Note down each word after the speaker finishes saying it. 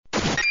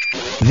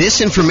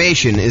This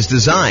information is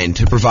designed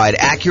to provide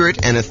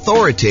accurate and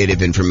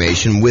authoritative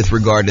information with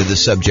regard to the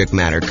subject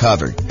matter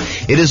covered.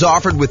 It is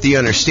offered with the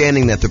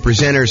understanding that the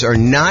presenters are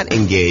not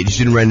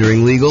engaged in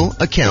rendering legal,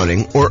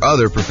 accounting, or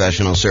other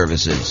professional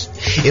services.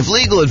 If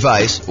legal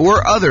advice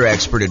or other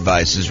expert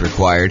advice is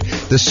required,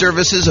 the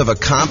services of a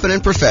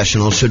competent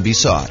professional should be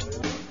sought.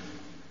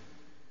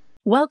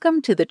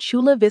 Welcome to the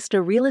Chula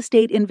Vista Real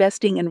Estate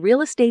Investing and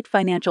Real Estate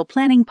Financial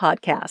Planning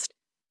Podcast.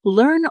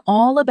 Learn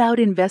all about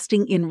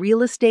investing in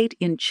real estate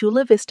in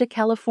Chula Vista,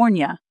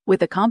 California,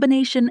 with a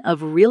combination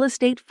of real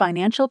estate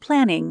financial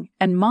planning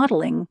and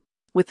modeling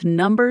with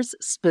numbers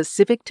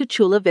specific to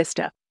Chula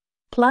Vista,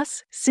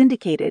 plus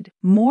syndicated,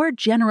 more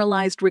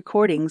generalized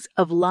recordings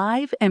of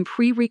live and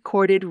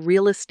pre-recorded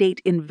real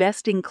estate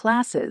investing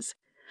classes,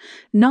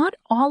 not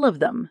all of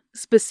them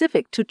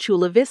specific to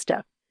Chula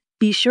Vista.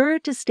 Be sure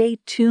to stay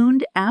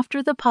tuned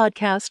after the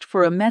podcast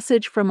for a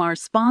message from our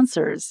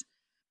sponsors.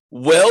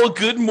 Well,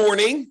 good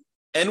morning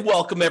and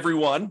welcome,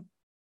 everyone.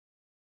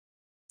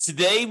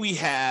 Today we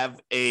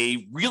have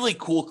a really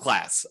cool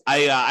class.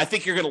 I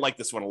think you're going to like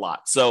this one a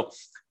lot. So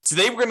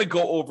today we're going to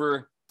go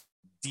over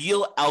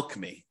Deal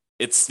Alchemy.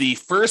 It's the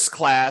first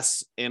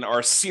class in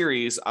our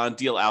series on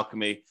Deal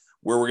Alchemy,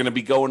 where we're going to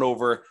be going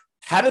over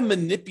how to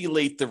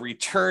manipulate the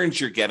returns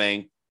you're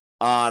getting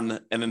on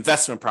an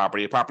investment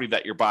property, a property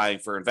that you're buying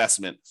for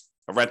investment,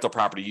 a rental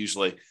property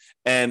usually,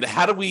 and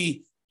how do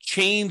we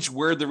change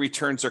where the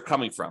returns are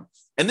coming from.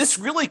 And this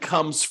really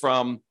comes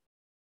from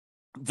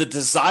the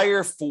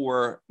desire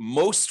for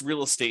most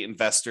real estate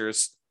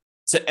investors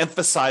to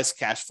emphasize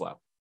cash flow.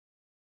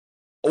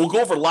 We'll go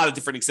over a lot of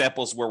different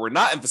examples where we're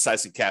not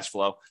emphasizing cash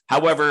flow.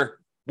 However,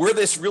 where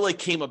this really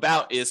came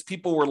about is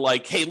people were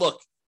like, hey, look,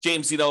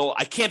 James,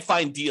 I can't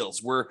find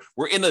deals. We're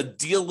in a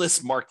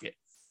deal-less market.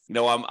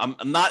 I'm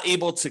not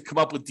able to come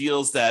up with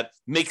deals that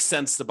make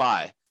sense to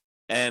buy.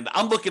 And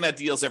I'm looking at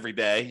deals every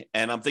day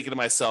and I'm thinking to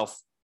myself,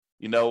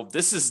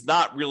 this is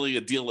not really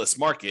a deal-less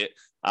market.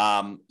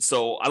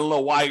 So I don't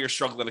know why you're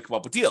struggling to come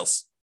up with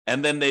deals.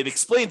 And then they'd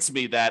explain to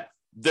me that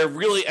they're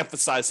really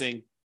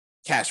emphasizing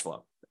cash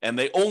flow and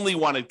they only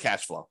wanted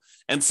cash flow.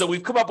 And so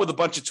we've come up with a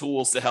bunch of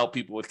tools to help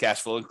people with cash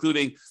flow,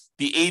 including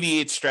the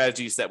 88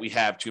 strategies that we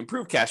have to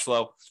improve cash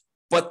flow.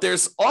 But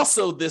there's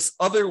also this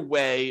other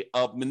way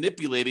of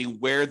manipulating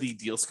where the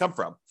deals come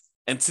from.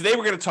 And today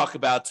we're going to talk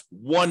about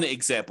one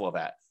example of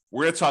that.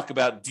 We're going to talk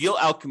about Deal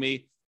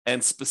Alchemy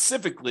and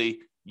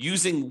specifically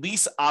using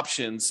lease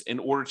options in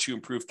order to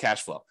improve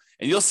cash flow.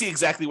 And you'll see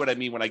exactly what I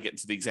mean when I get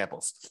into the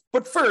examples.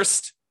 But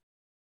first,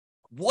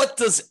 what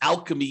does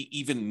alchemy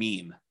even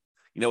mean?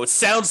 It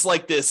sounds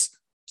like this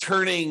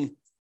turning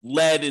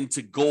lead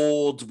into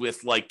gold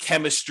with like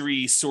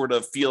chemistry sort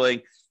of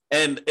feeling.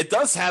 And it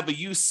does have a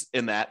use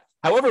in that.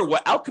 However,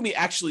 what alchemy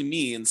actually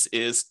means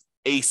is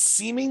a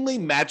seemingly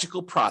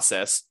magical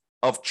process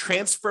of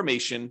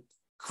transformation,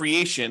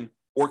 creation,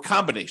 or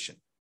combination.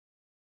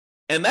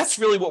 And that's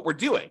really what we're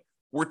doing.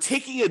 We're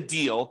taking a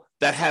deal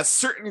that has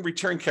certain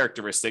return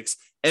characteristics,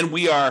 and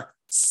we are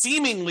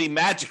seemingly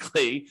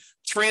magically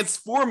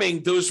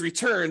transforming those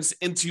returns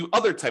into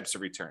other types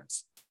of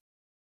returns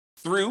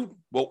through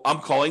what I'm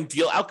calling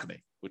deal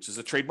alchemy, which is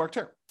a trademark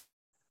term.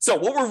 So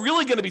what we're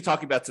really going to be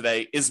talking about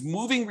today is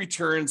moving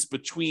returns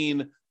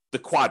between the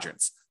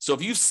quadrants. So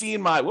if you've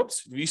seen my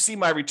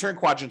return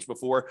quadrants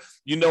before,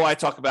 I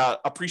talk about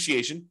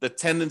appreciation, the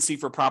tendency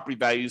for property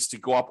values to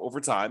go up over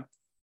time,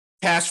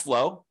 cash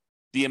flow,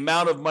 the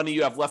amount of money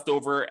you have left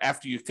over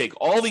after you take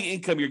all the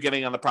income you're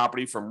getting on the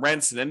property from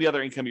rents and any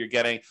other income you're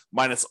getting,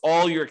 minus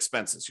all your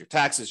expenses, your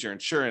taxes, your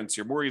insurance,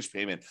 your mortgage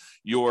payment,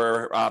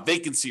 your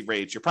vacancy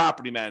rates, your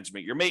property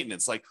management, your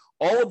maintenance, like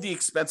all of the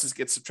expenses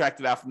get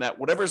subtracted out from that.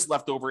 Whatever's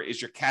left over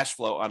is your cash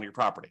flow on your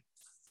property.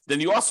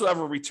 Then you also have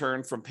a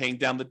return from paying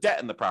down the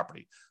debt in the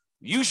property.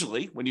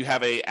 Usually when you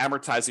have a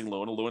amortizing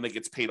loan, a loan that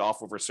gets paid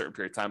off over a certain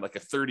period of time, like a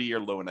 30-year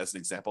loan as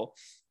an example,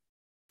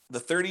 the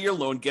 30-year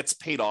loan gets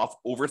paid off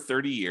over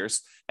 30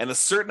 years, and a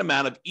certain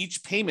amount of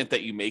each payment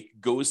that you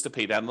make goes to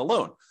pay down the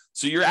loan.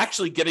 So you're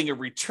actually getting a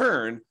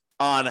return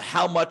on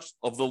how much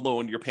of the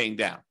loan you're paying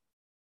down.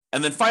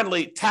 And then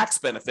finally, tax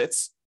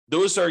benefits.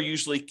 Those are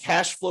usually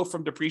cash flow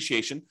from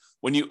depreciation.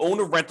 When you own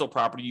a rental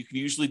property, you can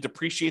usually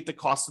depreciate the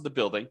cost of the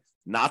building,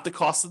 not the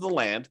cost of the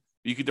land.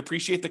 You can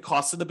depreciate the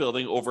cost of the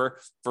building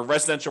over, for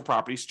residential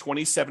properties,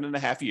 27 and a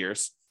half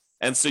years.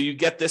 And so you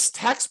get this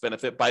tax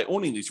benefit by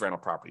owning these rental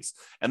properties.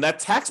 And that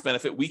tax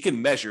benefit we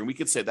can measure, and we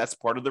can say that's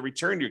part of the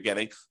return you're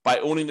getting by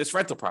owning this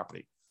rental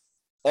property.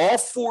 All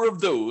four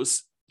of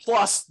those,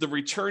 plus the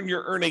return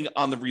you're earning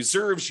on the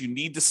reserves you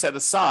need to set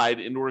aside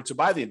in order to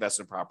buy the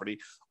investment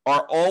property,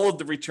 are all of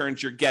the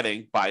returns you're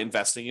getting by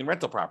investing in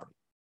rental property.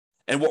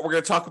 And what we're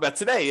going to talk about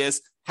today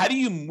is how do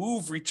you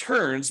move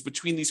returns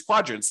between these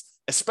quadrants,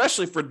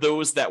 especially for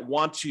those that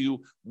want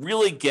to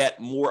really get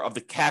more of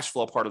the cash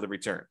flow part of the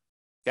return.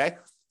 Okay.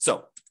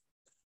 So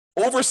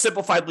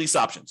oversimplified lease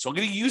option. So I'm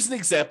going to use an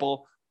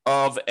example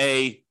of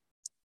a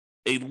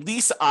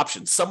lease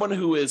option, someone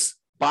who is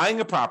buying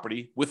a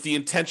property with the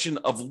intention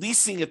of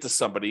leasing it to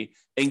somebody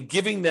and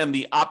giving them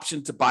the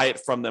option to buy it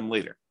from them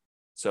later.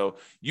 So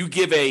you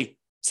give a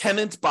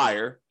tenant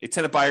buyer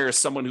is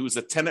someone who is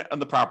a tenant on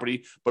the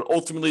property, but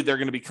ultimately they're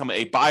going to become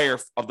a buyer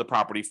of the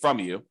property from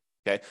you.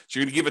 Okay. So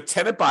you're going to give a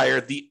tenant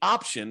buyer the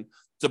option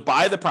to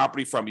buy the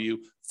property from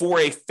you for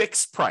a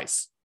fixed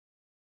price.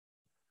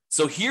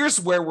 So here's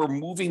where we're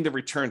moving the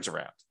returns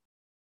around.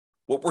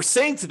 What we're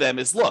saying to them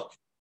is, look,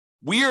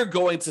 we are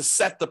going to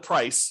set the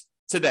price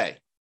today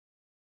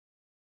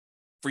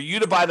for you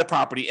to buy the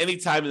property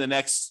anytime in the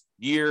next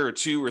year or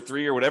 2 or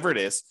 3 or whatever it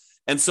is.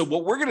 And so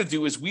what we're going to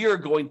do is we are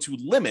going to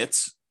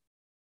limit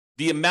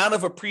the amount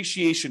of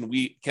appreciation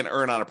we can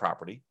earn on a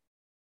property.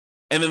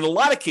 And in a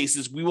lot of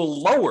cases, we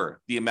will lower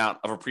the amount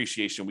of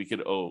appreciation we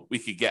could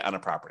get on a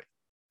property.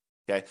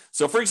 Okay.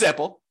 So for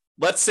example,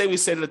 let's say we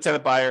say to the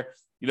tenant buyer,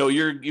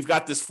 you've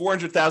got this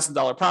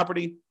 $400,000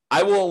 property.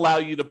 I will allow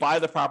you to buy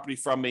the property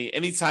from me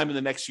anytime in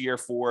the next year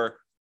for,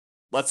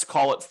 let's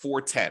call it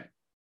 $410,000.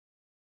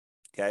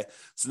 Okay.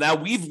 So now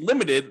we've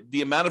limited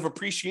the amount of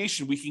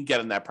appreciation we can get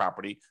in that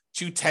property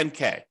to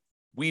 $10,000.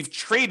 We've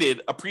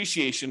traded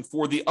appreciation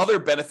for the other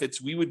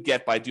benefits we would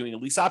get by doing a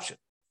lease option.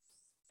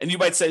 And you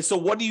might say, so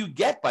what do you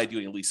get by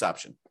doing a lease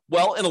option?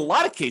 Well, in a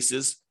lot of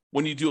cases,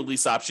 when you do a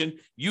lease option,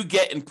 you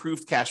get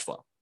improved cash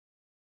flow.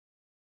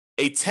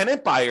 A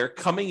tenant buyer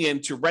coming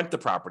in to rent the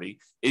property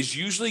is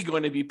usually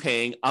going to be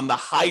paying on the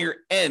higher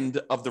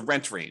end of the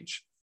rent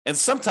range, and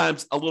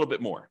sometimes a little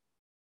bit more.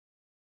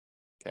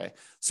 Okay,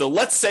 so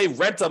let's say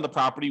rent on the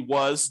property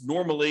was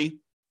normally,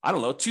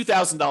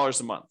 $2,000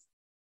 a month.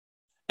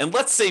 And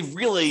let's say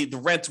really the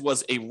rent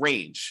was a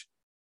range,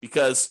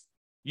 because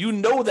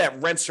that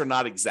rents are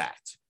not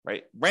exact,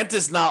 right? Rent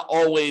is not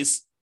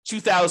always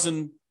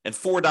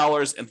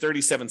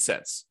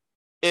 $2,004.37.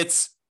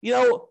 It's,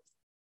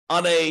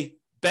 on a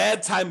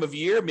bad time of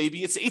year,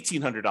 maybe it's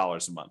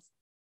 $1,800 a month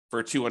for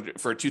a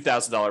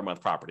 $2,000 a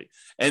month property.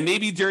 And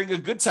maybe during a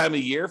good time of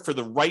year for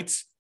the right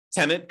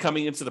tenant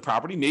coming into the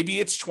property, maybe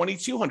it's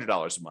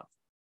 $2,200 a month.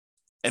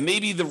 And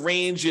maybe the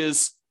range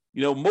is,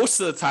 most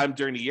of the time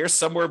during the year,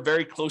 somewhere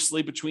very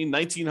closely between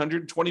 $1,900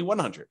 and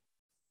 $2,100.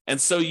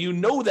 And so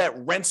that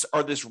rents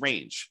are this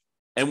range.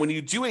 And when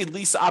you do a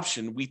lease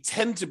option, we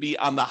tend to be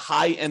on the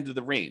high end of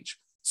the range.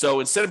 So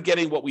instead of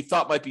getting what we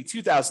thought might be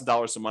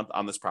 $2,000 a month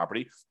on this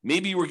property,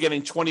 maybe we're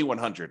getting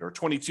 $2,100 or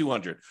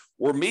 $2,200,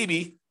 or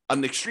maybe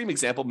an extreme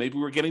example, maybe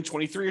we're getting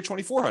 $2,300 or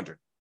 $2,400.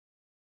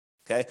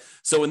 Okay.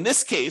 So in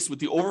this case, with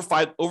the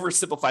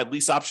oversimplified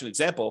lease option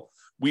example,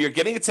 we are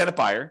getting a tenant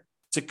buyer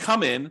to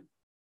come in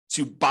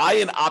to buy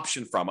an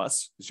option from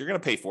us, because you're going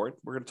to pay for it.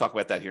 We're going to talk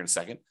about that here in a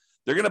second.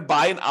 They're going to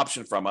buy an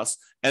option from us,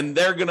 and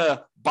they're going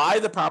to buy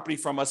the property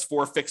from us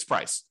for a fixed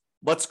price.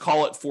 Let's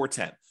call it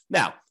 $410,000.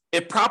 Now,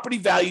 if property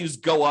values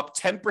go up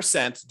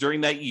 10%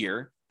 during that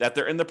year that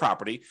they're in the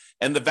property,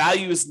 and the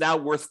value is now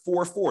worth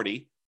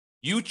 $440,000,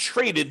 you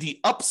traded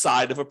the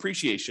upside of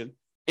appreciation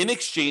in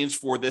exchange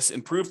for this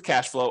improved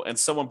cash flow and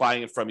someone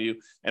buying it from you,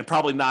 and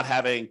probably not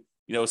having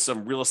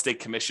some real estate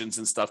commissions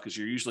and stuff, because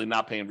you're usually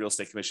not paying real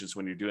estate commissions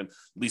when you're doing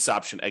lease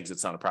option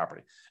exits on a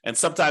property. And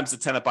sometimes the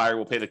tenant buyer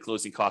will pay the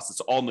closing costs.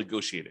 It's all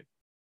negotiated.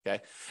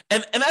 Okay.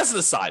 And as an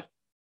aside,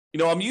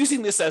 I'm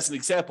using this as an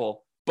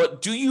example,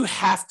 but do you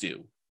have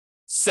to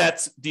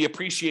set the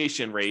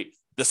appreciation rate,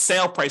 the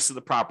sale price of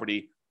the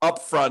property up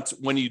front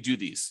when you do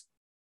these?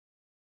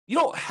 You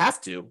don't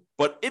have to,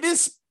 but it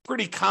is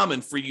pretty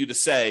common for you to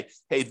say,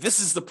 hey, this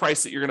is the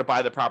price that you're going to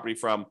buy the property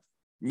from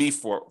me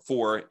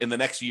for in the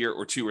next year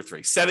or 2 or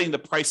 3, setting the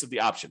price of the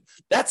option.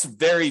 That's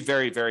very,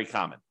 very, very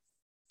common.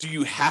 Do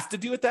you have to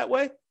do it that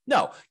way?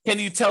 No. Can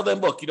you tell them,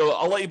 look,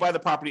 I'll let you buy the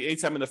property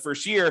anytime in the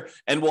first year,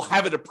 and we'll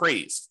have it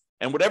appraised.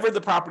 And whatever the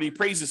property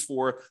appraises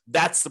for,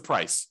 that's the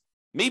price.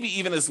 Maybe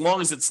even as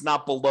long as it's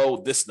not below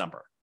this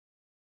number.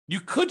 You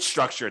could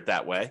structure it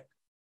that way.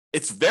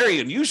 It's very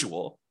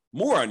unusual,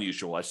 more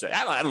unusual, I say.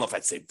 I don't know if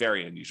I'd say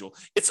very unusual.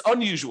 It's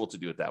unusual to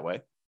do it that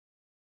way.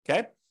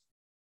 Okay.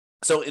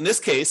 So in this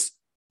case,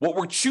 what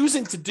we're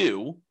choosing to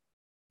do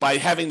by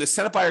having the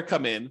tenant buyer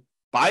come in,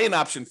 buy an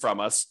option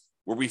from us,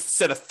 where we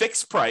set a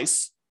fixed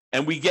price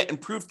and we get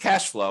improved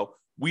cash flow,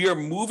 we are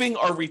moving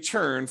our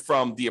return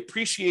from the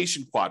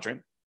appreciation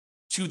quadrant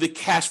to the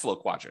cash flow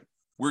quadrant.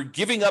 We're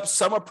giving up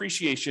some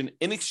appreciation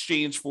in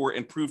exchange for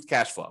improved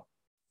cash flow.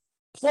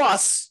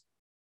 Plus,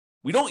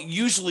 we don't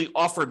usually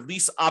offer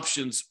lease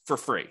options for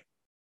free,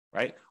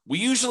 right? We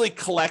usually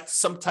collect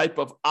some type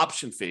of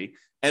option fee.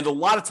 And a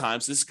lot of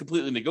times, this is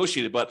completely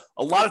negotiated, but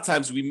a lot of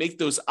times we make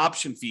those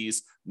option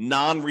fees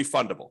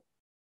non-refundable,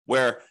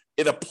 where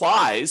it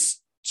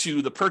applies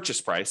to the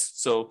purchase price.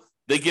 So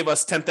they give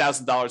us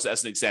 $10,000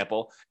 as an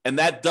example, and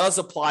that does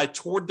apply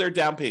toward their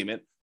down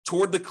payment,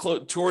 toward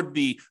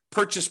the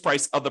purchase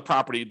price of the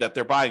property that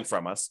they're buying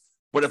from us.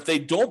 But if they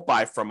don't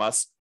buy from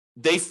us,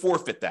 they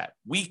forfeit that.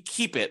 We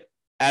keep it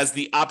as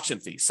the option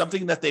fee,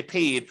 something that they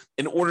paid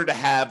in order to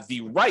have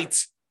the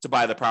right to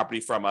buy the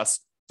property from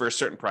us for a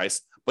certain price,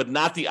 but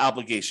not the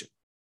obligation.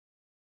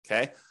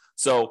 Okay.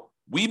 So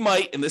we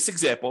might, in this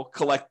example,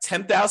 collect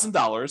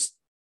 $10,000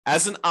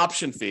 as an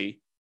option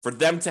fee for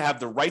them to have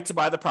the right to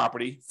buy the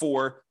property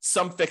for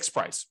some fixed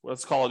price.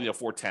 Let's call it,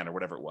 $410 or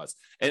whatever it was.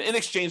 And in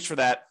exchange for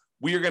that,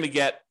 we are going to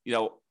get,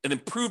 an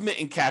improvement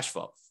in cash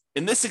flow.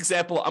 In this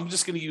example, I'm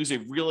just going to use a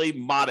really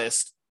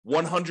modest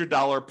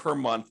 $100 per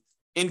month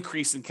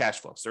increase in cash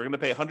flow. So they're going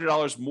to pay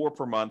 $100 more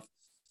per month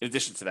in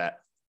addition to that.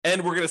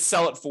 And we're going to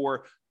sell it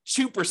for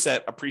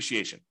 2%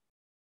 appreciation.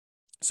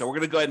 So we're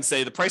going to go ahead and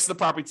say the price of the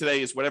property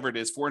today is whatever it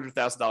is,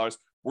 $400,000.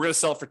 We're going to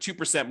sell it for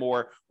 2%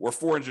 more, or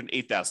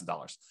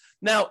 $408,000.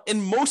 Now,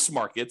 in most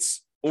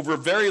markets, over a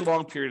very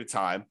long period of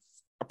time,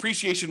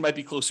 appreciation might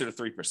be closer to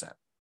 3%.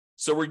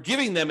 So we're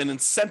giving them an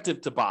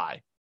incentive to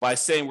buy by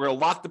saying we're going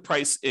to lock the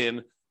price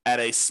in at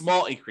a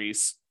small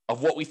increase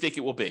of what we think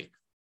it will be.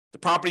 The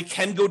property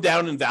can go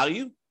down in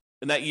value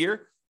in that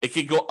year. It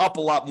could go up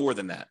a lot more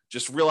than that.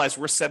 Just realize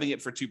we're setting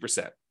it for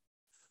 2%.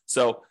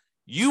 So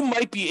you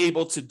might be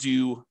able to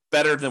do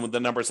better than the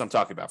numbers I'm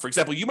talking about. For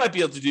example, you might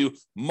be able to do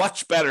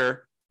much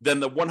better than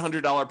the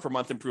 $100 per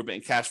month improvement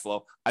in cash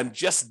flow. I'm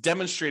just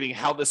demonstrating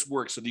how this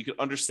works so that you can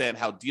understand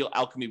how Deal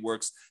Alchemy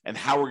works and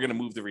how we're going to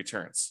move the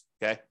returns.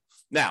 Okay.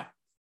 Now,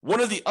 one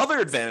of the other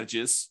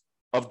advantages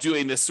of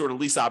doing this sort of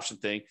lease option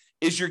thing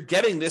is you're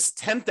getting this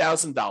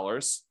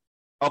 $10,000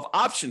 of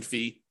option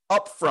fee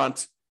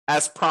upfront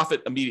as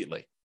profit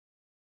immediately.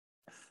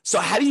 So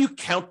how do you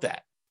count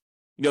that?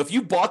 If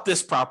you bought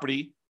this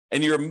property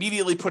and you're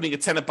immediately putting a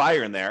tenant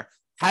buyer in there,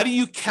 how do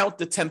you count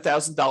the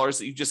 $10,000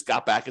 that you just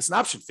got back as an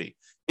option fee?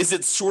 Is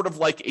it sort of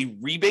like a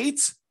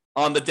rebate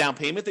on the down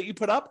payment that you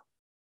put up?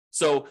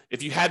 So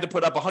if you had to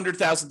put up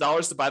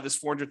 $100,000 to buy this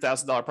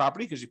 $400,000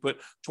 property because you put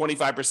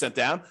 25%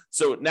 down,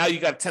 so now you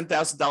got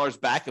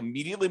 $10,000 back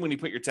immediately when you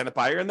put your tenant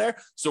buyer in there.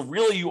 So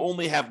really you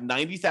only have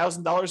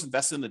 $90,000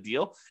 invested in the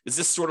deal. Is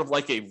this sort of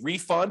like a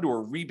refund or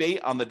a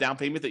rebate on the down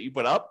payment that you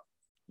put up?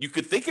 You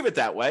could think of it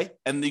that way,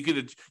 and you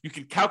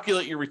could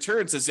calculate your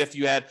returns as if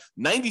you had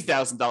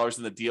 $90,000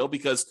 in the deal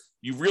because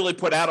you really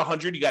put out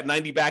 100, you got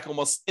 90 back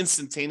almost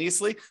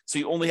instantaneously. So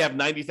you only have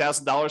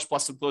 $90,000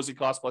 plus some closing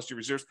costs plus your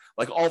reserves,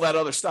 like all that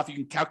other stuff. You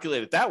can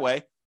calculate it that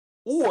way,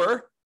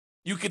 or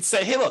you could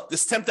say, "Hey, look,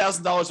 this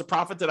 $10,000 of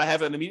profit that I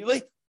have in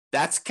immediately,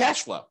 that's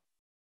cash flow."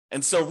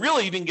 And so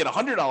really, you didn't get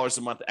 $100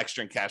 a month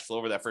extra in cash flow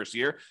over that first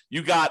year.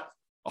 You got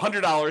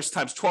 $100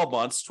 times 12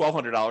 months,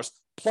 $1,200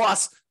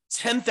 plus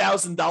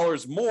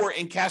 $10,000 more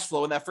in cash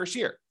flow in that first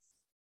year.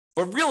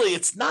 But really,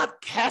 it's not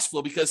cash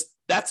flow because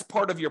that's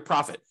part of your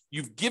profit.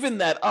 You've given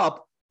that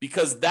up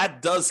because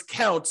that does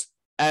count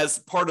as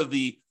part of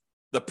the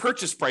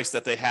purchase price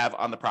that they have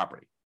on the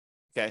property.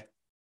 Okay.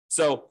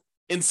 So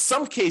in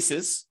some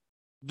cases,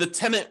 the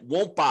tenant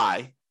won't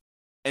buy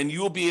and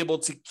you will be able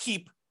to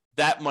keep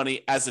that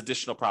money as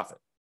additional profit.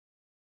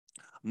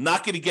 I'm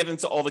not going to get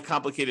into all the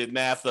complicated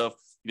math of,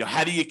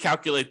 how do you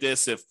calculate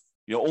this if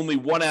only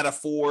 1 out of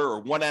 4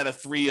 or 1 out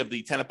of 3 of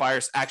the tenant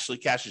buyers actually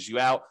cashes you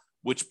out,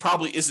 which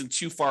probably isn't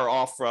too far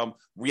off from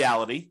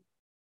reality,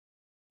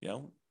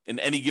 in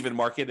any given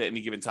market at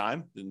any given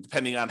time, and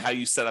depending on how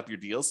you set up your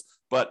deals.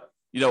 But,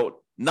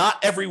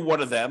 not every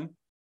one of them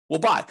will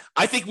buy.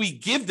 I think we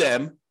give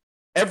them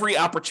every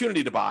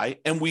opportunity to buy,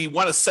 and we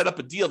want to set up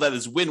a deal that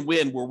is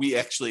win-win where we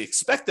actually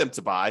expect them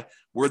to buy,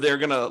 where they're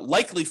going to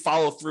likely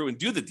follow through and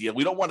do the deal.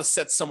 We don't want to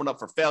set someone up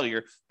for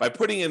failure by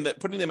putting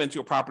them into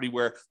a property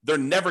where they're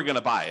never going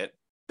to buy it.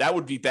 That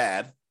would be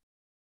bad.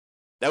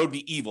 That would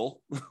be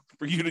evil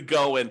for you to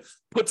go and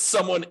put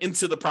someone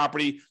into the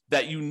property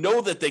that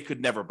that they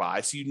could never buy.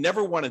 So you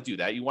never want to do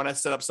that. You want to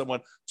set up someone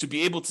to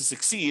be able to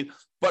succeed,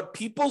 but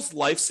people's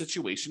life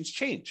situations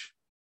change.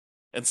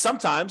 And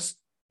sometimes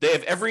they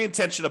have every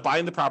intention of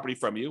buying the property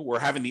from you or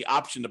having the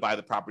option to buy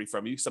the property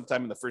from you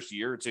sometime in the first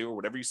year or two or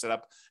whatever you set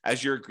up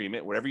as your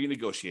agreement, whatever you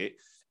negotiate.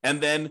 And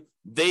then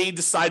they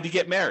decide to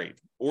get married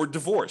or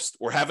divorced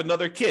or have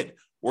another kid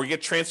or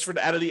get transferred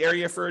out of the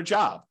area for a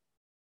job.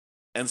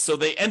 And so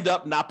they end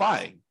up not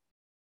buying.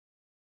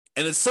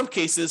 And in some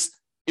cases,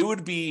 it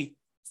would be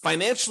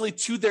financially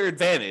to their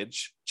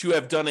advantage to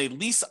have done a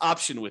lease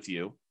option with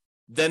you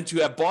than to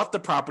have bought the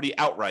property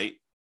outright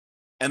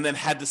and then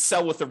had to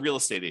sell with a real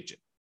estate agent.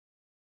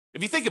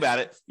 If you think about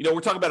it,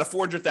 we're talking about a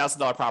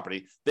 $400,000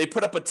 property. They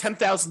put up a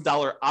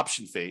 $10,000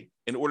 option fee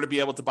in order to be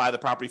able to buy the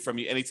property from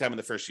you anytime in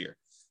the first year.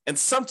 And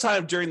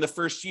sometime during the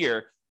first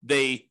year,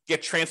 they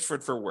get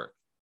transferred for work.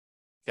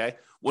 Okay.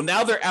 Well,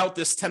 now they're out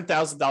this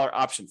 $10,000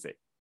 option fee.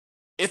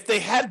 If they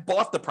had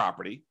bought the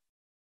property,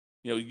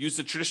 used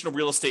a traditional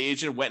real estate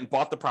agent, went and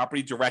bought the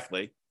property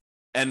directly,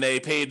 and they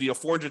paid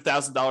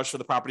 $400,000 for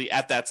the property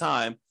at that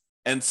time,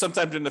 and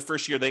sometime during the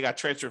first year they got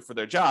transferred for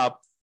their job,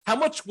 how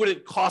much would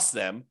it cost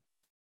them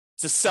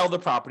to sell the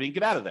property and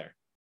get out of there?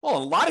 Well,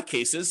 in a lot of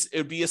cases, it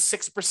would be a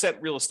 6%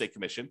 real estate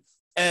commission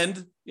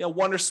and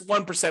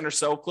 1% or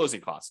so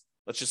closing costs.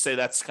 Let's just say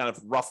that's kind of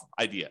a rough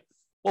idea.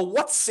 Well,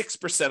 what's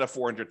 6% of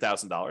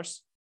 $400,000?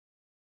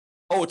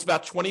 Oh, it's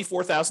about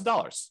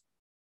 $24,000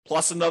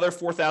 plus another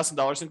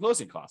 $4,000 in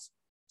closing costs.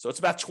 So it's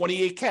about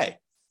 $28K.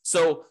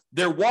 So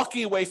they're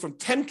walking away from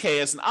 $10K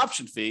as an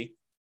option fee.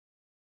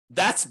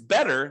 That's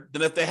better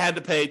than if they had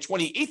to pay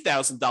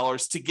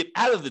 $28,000 to get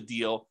out of the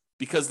deal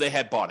because they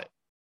had bought it.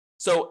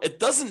 So it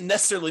doesn't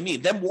necessarily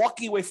mean them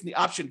walking away from the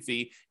option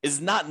fee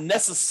is not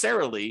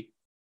necessarily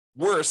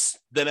worse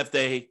than if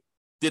they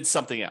did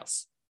something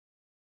else.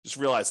 Just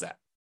realize that.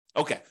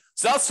 Okay,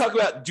 so now let's talk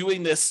about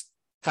doing this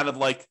kind of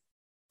like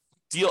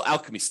deal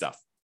alchemy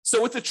stuff.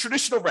 So with the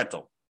traditional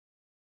rental,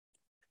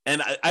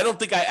 and I don't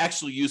think I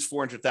actually use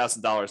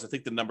 $400,000. I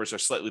think the numbers are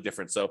slightly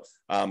different. So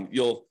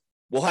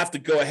we'll have to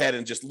go ahead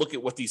and just look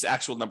at what these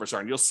actual numbers are,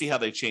 and you'll see how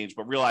they change.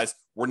 But realize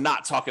we're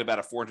not talking about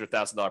a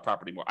 $400,000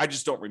 property anymore. I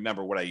just don't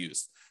remember what I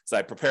used. So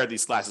I prepared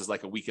these classes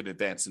like a week in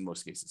advance in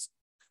most cases.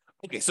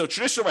 Okay, so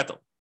traditional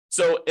rental.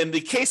 So in the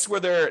case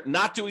where they're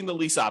not doing the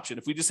lease option,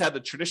 if we just had the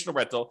traditional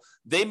rental,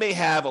 they may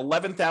have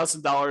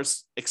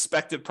 $11,000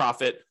 expected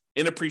profit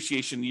in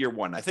appreciation year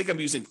one. I think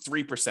I'm using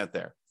 3%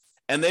 there.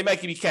 And they might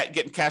be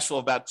getting cash flow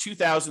of about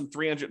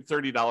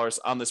 $2,330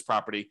 on this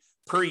property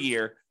per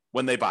year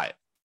when they buy it.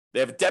 They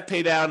have a debt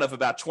pay down of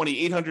about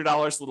 $2,800,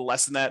 a little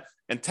less than that,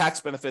 and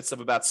tax benefits of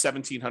about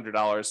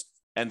 $1,700.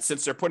 And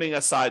since they're putting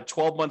aside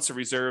 12 months of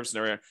reserves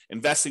and they're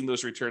investing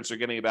those returns, they're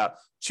getting about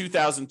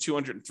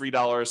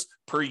 $2,203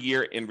 per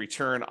year in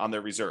return on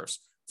their reserves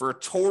for a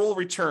total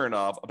return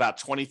of about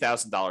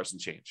 $20,000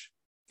 and change.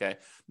 Okay.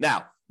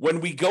 Now,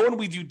 when we go and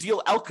we do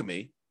deal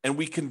alchemy and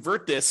we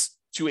convert this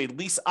to a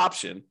lease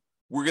option,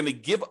 we're going to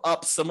give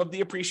up some of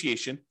the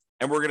appreciation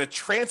and we're going to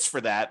transfer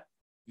that.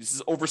 This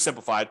is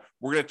oversimplified.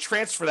 We're going to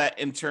transfer that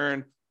in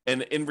turn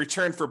and in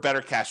return for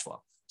better cash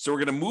flow. So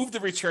we're going to move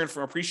the return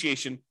from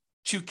appreciation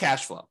to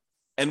cash flow.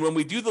 And when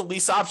we do the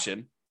lease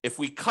option, if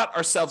we cut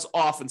ourselves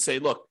off and say,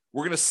 look,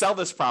 we're going to sell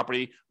this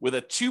property with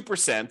a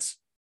 2%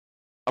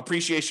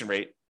 appreciation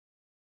rate,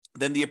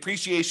 then the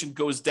appreciation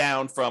goes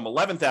down from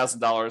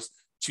 $11,000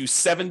 to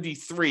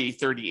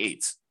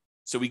 $73,338.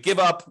 So we give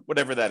up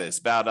whatever that is,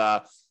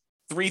 about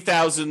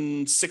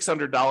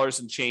 $3,600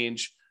 and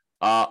change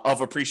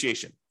of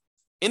appreciation.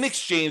 In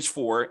exchange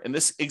for, in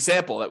this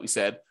example that we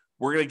said,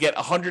 we're going to get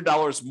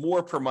 $100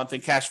 more per month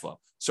in cash flow.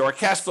 So our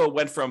cash flow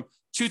went from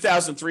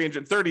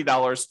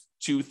 $2,330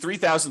 to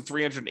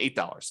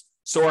 $3,308.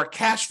 So our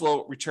cash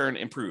flow return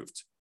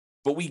improved,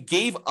 but we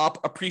gave up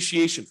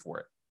appreciation for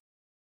it.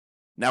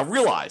 Now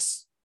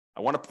realize,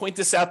 I want to point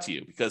this out to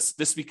you because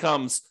this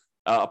becomes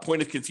a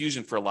point of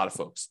confusion for a lot of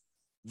folks.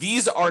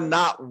 These are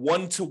not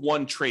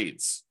one-to-one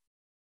trades.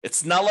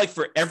 It's not like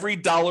for every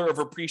dollar of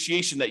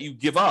appreciation that you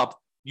give up,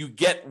 you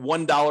get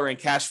 $1 in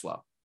cash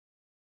flow.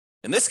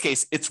 In this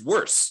case, it's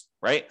worse,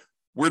 right?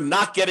 We're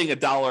not getting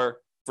 $1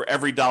 for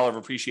every dollar of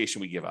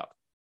appreciation we give up.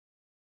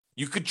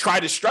 You could try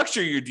to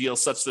structure your deal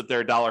such that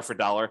they're dollar for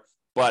dollar,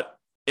 but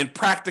in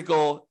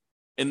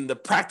the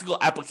practical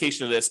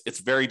application of this, it's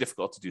very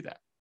difficult to do that.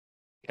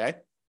 Okay.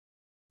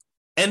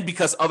 And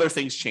because other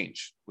things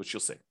change, which you'll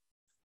see.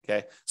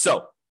 Okay.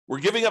 So we're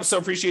giving up some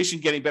appreciation,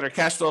 getting better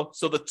cash flow.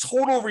 So the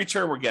total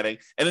return we're getting,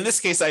 and in this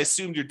case, I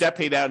assumed your debt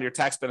pay down and your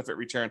tax benefit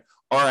return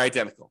are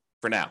identical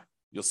for now.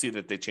 You'll see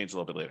that they change a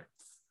little bit later.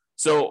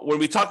 So when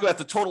we talk about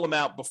the total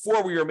amount,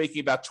 before we were making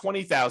about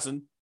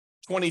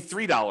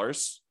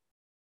 $20,023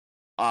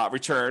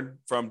 return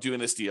from doing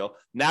this deal.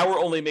 Now we're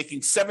only making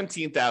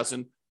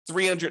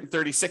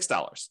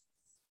 $17,336.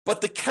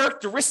 But the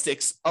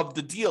characteristics of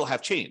the deal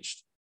have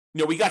changed.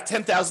 You know, we got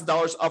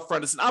 $10,000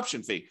 upfront as an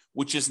option fee,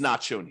 which is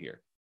not shown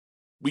here.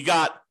 We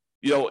got,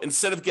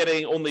 instead of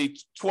getting only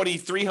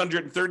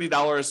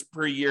 $2,330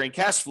 per year in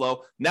cash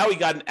flow, now we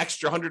got an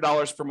extra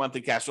 $100 per month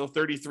in cash flow,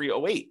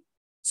 $3,308.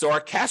 So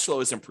our cash flow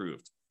is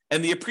improved.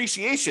 And the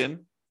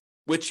appreciation,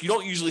 which you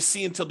don't usually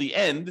see until the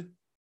end,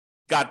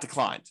 got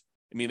declined.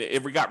 I mean,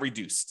 it got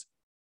reduced.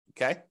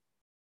 Okay.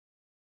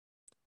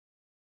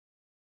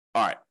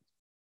 All right.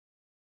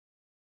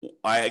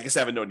 I guess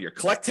I have a note here.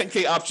 Collect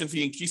 $10K option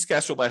fee, increase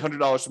cash flow by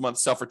 $100 a month,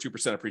 sell for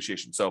 2%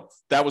 appreciation. So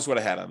that was what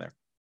I had on there.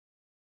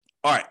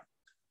 All right.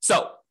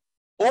 So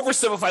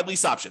oversimplified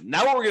lease option.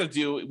 Now what we're going to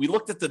do, we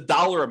looked at the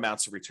dollar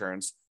amounts of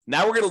returns.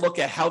 Now we're going to look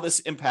at how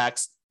this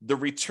impacts the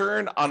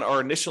return on our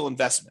initial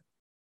investment.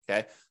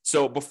 Okay.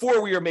 So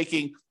before we were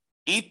making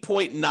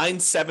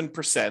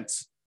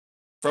 8.97%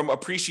 from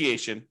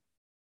appreciation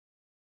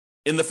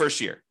in the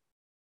first year.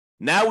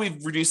 Now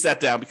we've reduced that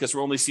down because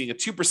we're only seeing a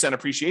 2%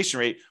 appreciation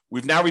rate.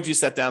 We've now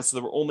reduced that down so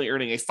that we're only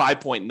earning a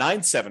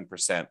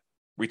 5.97%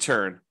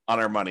 return on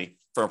our money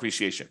from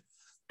appreciation.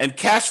 And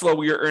cash flow,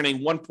 we are earning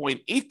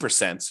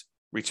 1.8%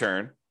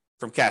 return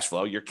from cash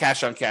flow, your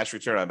cash on cash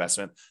return on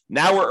investment.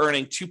 Now we're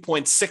earning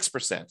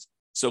 2.6%.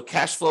 So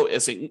cash flow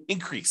is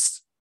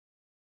increased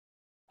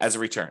as a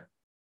return.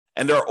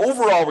 And our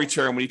overall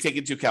return, when you take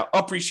into account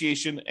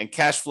appreciation and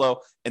cash flow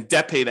and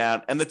debt pay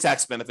down and the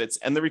tax benefits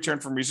and the return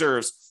from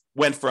reserves,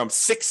 went from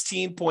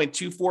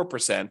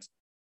 16.24%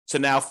 to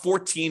now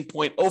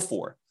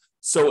 14.04%.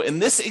 So in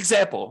this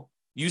example,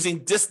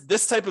 using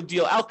this type of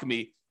deal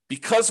alchemy,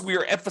 because we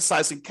are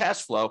emphasizing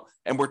cash flow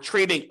and we're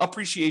trading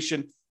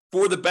appreciation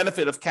for the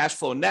benefit of cash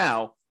flow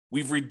now,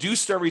 we've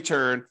reduced our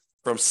return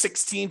from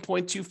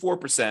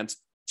 16.24%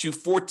 to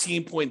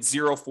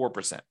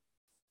 14.04%.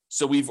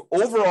 So we've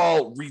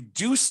overall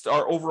reduced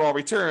our overall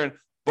return,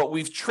 but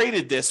we've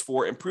traded this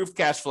for improved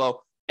cash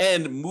flow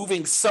and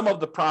moving some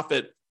of the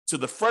profit to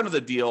the front of the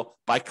deal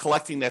by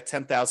collecting that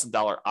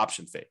 $10,000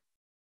 option fee.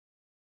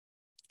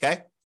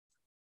 Okay?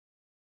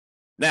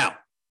 Now,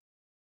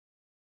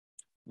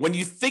 when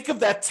you think of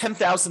that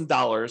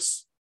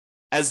 $10,000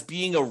 as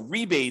being a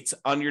rebate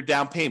on your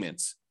down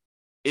payment,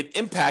 it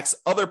impacts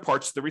other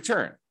parts of the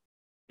return.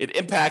 It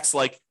impacts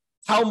like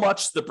how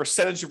much the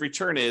percentage of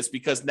return is,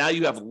 because now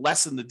you have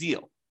less in the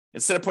deal.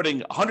 Instead of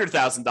putting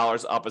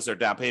 $100,000 up as our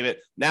down payment,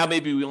 now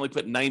maybe we only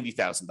put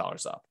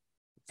 $90,000 up.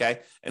 Okay.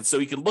 And so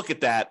you can look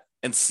at that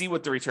and see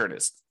what the return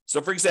is.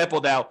 So for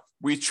example, now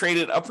we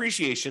traded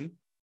appreciation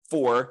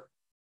for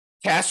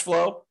cash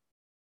flow,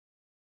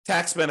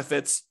 tax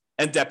benefits,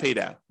 and debt pay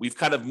down. We've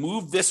kind of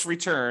moved this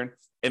return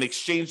and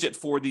exchanged it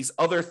for these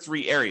other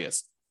three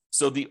areas.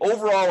 So the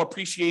overall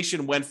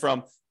appreciation went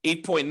from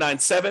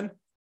 8.97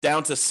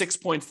 down to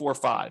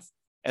 6.45.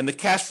 And the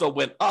cash flow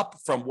went up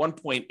from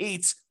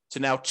 1.8 to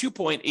now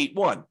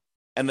 2.81.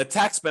 And the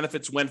tax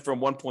benefits went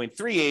from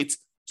 1.38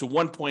 to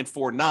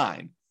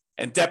 1.49.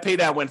 And debt pay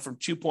down went from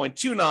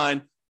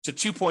 2.29 to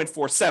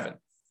 2.47.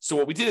 So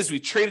what we did is we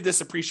traded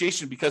this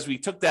appreciation because we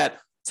took that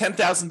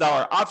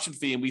 $10,000 option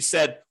fee and we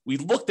said we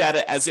looked at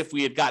it as if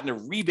we had gotten a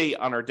rebate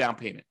on our down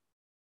payment.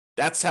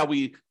 That's how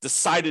we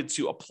decided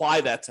to apply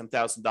that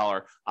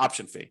 $10,000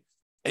 option fee.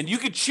 And you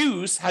could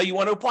choose how you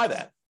want to apply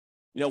that.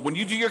 You know, when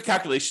you do your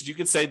calculations, you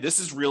can say this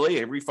is really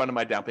a refund of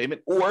my down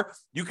payment, or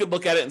you could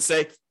look at it and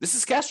say this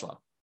is cash flow,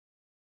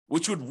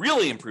 which would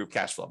really improve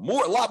cash flow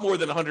a lot more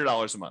than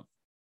 $100 a month,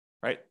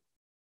 right?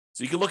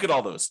 So you can look at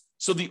all those.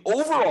 So the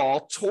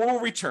overall total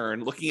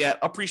return, looking at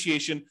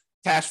appreciation,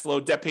 cash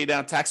flow, debt pay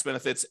down, tax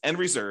benefits, and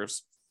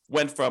reserves,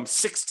 went from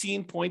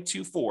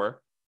 16.24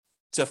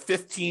 to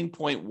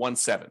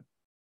 15.17.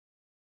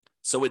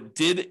 So it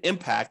did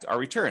impact our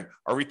return.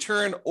 Our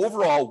return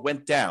overall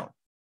went down.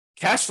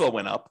 Cash flow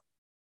went up,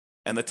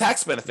 and the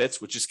tax benefits,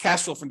 which is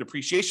cash flow from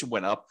depreciation,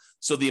 went up.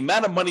 So the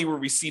amount of money we're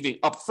receiving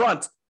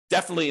upfront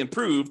definitely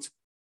improved,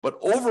 but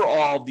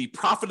overall, the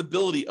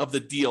profitability of the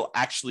deal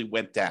actually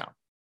went down.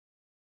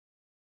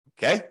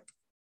 Okay?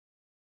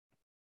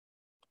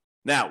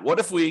 Now, what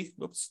if we,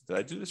 did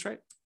I do this right?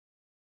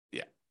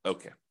 Yeah,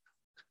 okay.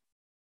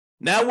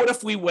 Now, what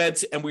if we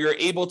went and we were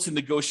able to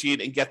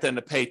negotiate and get them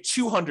to pay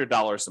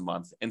 $200 a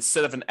month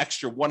instead of an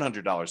extra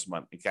 $100 a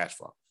month in cash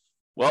flow?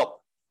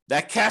 Well,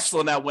 that cash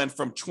flow now went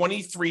from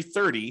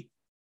 $2,330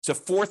 to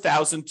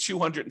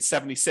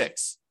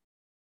 $4,276.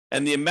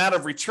 And the amount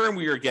of return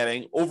we were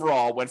getting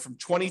overall went from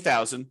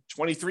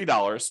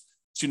 $20,023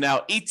 to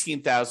now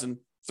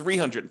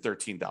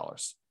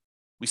 $18,313.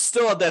 We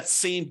still had that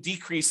same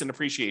decrease in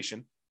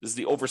appreciation. This is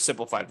the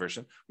oversimplified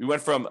version. We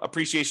went from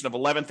appreciation of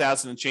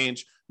 $11,000 and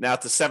change now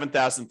to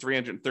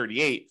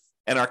 $7,338.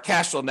 And our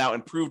cash flow now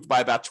improved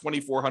by about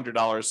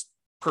 $2,400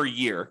 per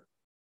year,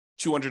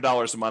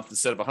 $200 a month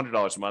instead of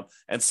 $100 a month.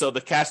 And so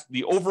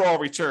the overall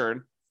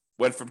return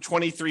went from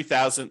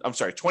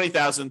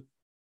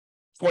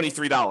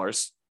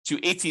 $20,023 to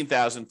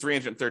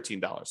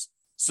 $18,313.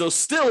 So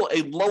still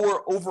a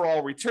lower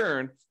overall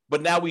return,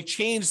 but now we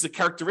changed the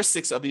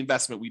characteristics of the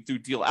investment we through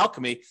Deal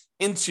Alchemy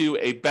into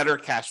a better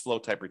cash flow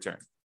type return.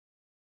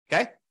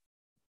 Okay?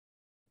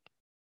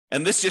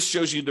 And this just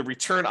shows you the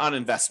return on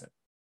investment.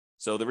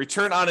 So the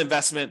return on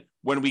investment,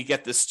 when we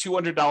get this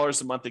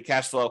 $200 a month in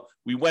cash flow,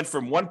 we went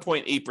from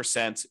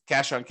 1.8%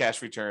 cash on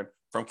cash return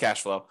from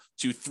cash flow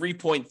to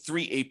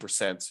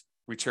 3.38%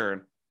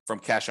 return from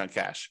cash on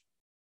cash.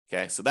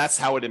 Okay, so that's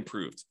how it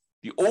improved.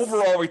 The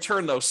overall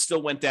return, though,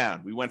 still went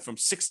down. We went from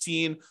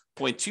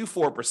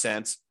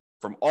 16.24%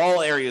 from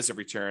all areas of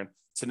return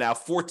to now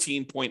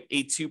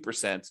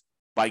 14.82%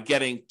 by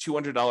getting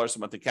 $200 a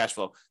month in cash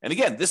flow. And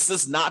again, this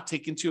does not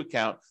take into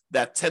account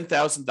that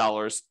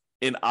 $10,000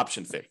 in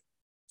option fee.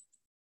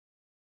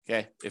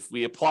 Okay, if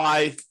we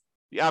apply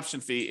the option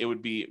fee, it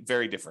would be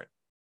very different,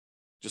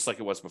 just like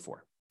it was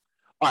before.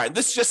 All right,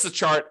 this is just a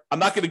chart. I'm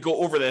not going to go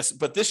over this,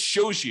 but this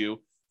shows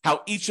you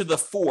how each of the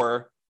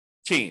four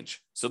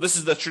change. So this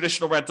is the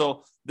traditional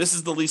rental. This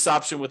is the lease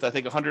option with, I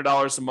think,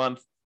 $100 a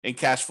month in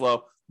cash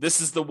flow.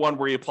 This is the one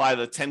where you apply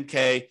the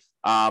 $10K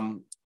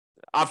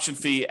option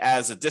fee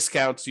as a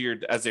discount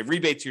to as a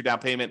rebate to your down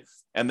payment.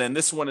 And then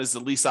this one is the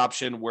lease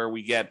option where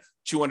we get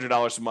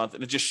 $200 a month.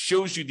 And it just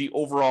shows you the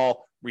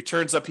overall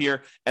returns up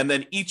here. And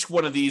then each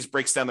one of these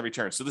breaks down the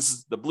return. So this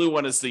is the blue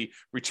one is the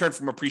return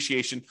from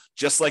appreciation,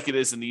 just like it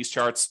is in these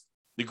charts.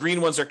 The green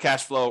ones are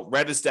cash flow.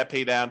 Red is debt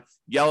pay down.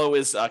 Yellow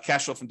is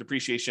cash flow from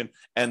depreciation.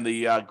 And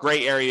the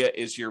gray area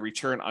is your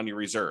return on your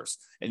reserves.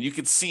 And you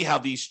can see how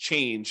these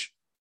change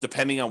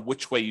depending on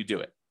which way you do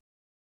it.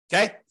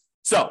 Okay?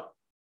 So,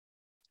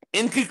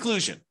 in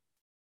conclusion,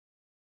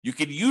 you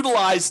can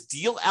utilize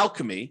Deal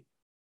Alchemy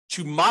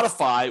to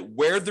modify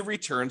where the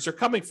returns are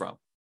coming from.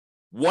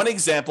 One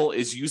example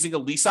is using a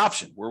lease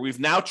option, where we've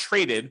now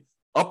traded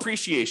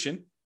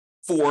appreciation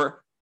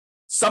for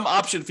some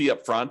option fee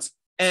up front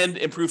and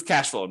improved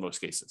cash flow in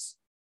most cases.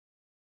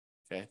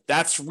 Okay,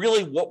 that's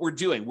really what we're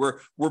doing. We're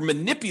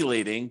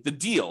manipulating the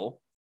deal.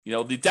 You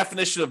know, the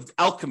definition of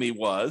alchemy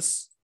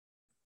was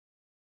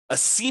a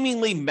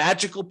seemingly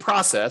magical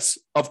process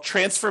of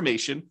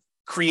transformation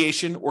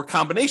creation, or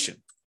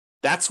combination.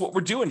 That's what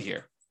we're doing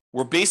here.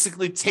 We're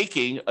basically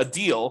taking a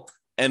deal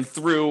and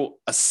through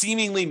a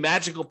seemingly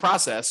magical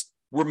process,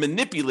 we're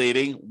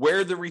manipulating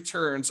where the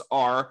returns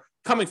are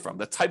coming from,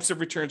 the types of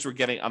returns we're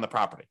getting on the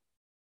property.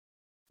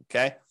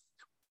 Okay?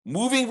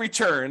 Moving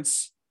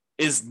returns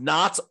is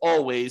not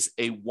always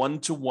a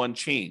one-to-one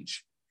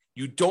change.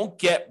 You don't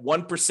get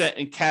 1%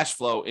 in cash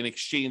flow in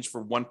exchange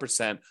for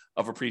 1%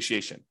 of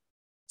appreciation.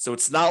 So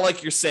it's not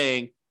like you're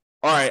saying,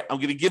 all right, I'm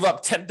going to give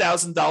up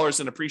 $10,000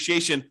 in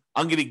appreciation.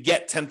 I'm going to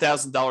get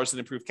 $10,000 in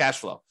improved cash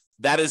flow.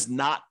 That is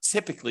not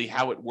typically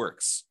how it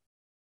works.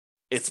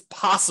 It's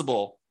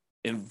possible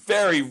in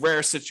very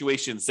rare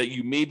situations that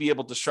you may be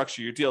able to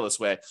structure your deal this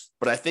way,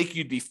 but I think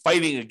you'd be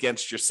fighting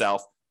against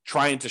yourself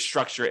trying to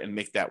structure it and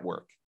make that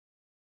work.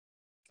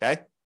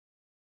 Okay?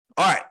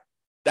 All right.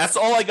 That's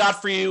all I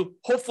got for you.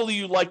 Hopefully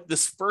you liked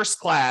this first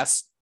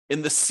class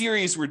in the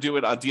series we're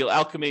doing on Deal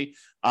Alchemy.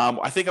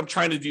 I think I'm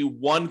trying to do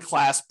one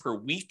class per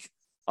week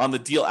on the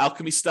Deal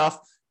Alchemy stuff.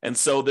 And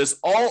so there's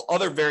all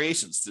other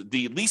variations.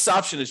 The lease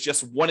option is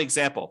just one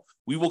example.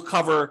 We will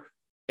cover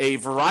a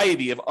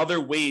variety of other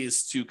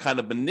ways to kind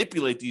of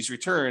manipulate these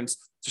returns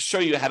to show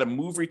you how to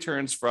move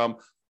returns from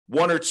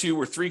 1 or 2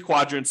 or 3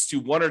 quadrants to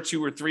 1 or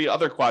 2 or 3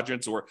 other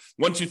quadrants, or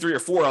 1, 2, 3 or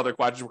 4 other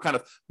quadrants. We're kind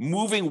of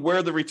moving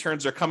where the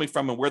returns are coming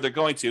from and where they're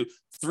going to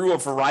through a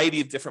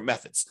variety of different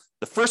methods.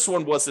 The first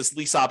one was this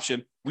lease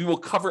option. We will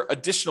cover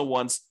additional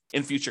ones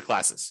in future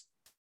classes.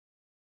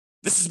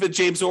 This has been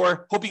James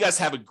Orr. Hope you guys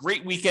have a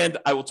great weekend.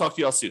 I will talk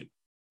to you all soon.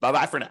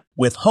 Bye-bye for now.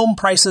 With home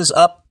prices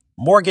up,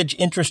 mortgage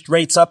interest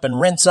rates up, and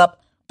rents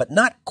up, but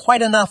not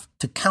quite enough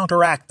to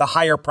counteract the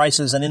higher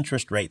prices and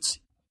interest rates,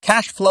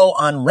 cash flow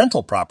on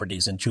rental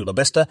properties in Chula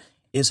Vista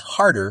is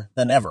harder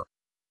than ever.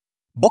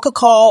 Book a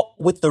call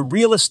with the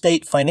Real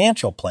Estate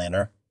Financial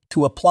Planner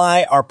to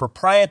apply our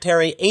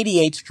proprietary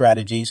 88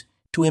 strategies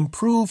to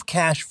improve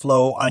cash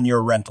flow on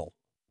your rental.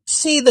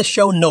 See the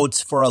show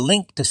notes for a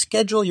link to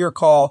schedule your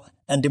call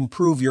and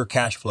improve your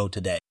cash flow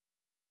today.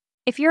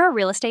 If you're a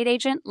real estate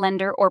agent,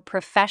 lender, or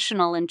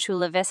professional in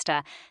Chula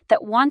Vista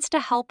that wants to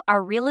help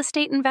our real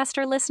estate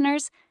investor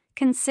listeners,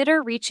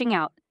 consider reaching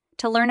out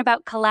to learn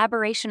about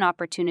collaboration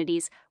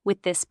opportunities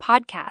with this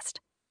podcast.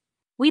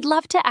 We'd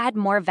love to add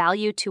more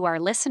value to our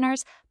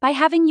listeners by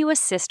having you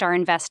assist our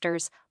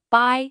investors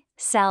buy,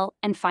 sell,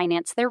 and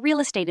finance their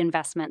real estate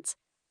investments.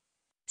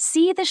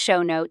 See the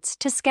show notes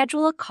to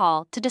schedule a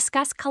call to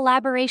discuss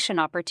collaboration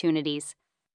opportunities.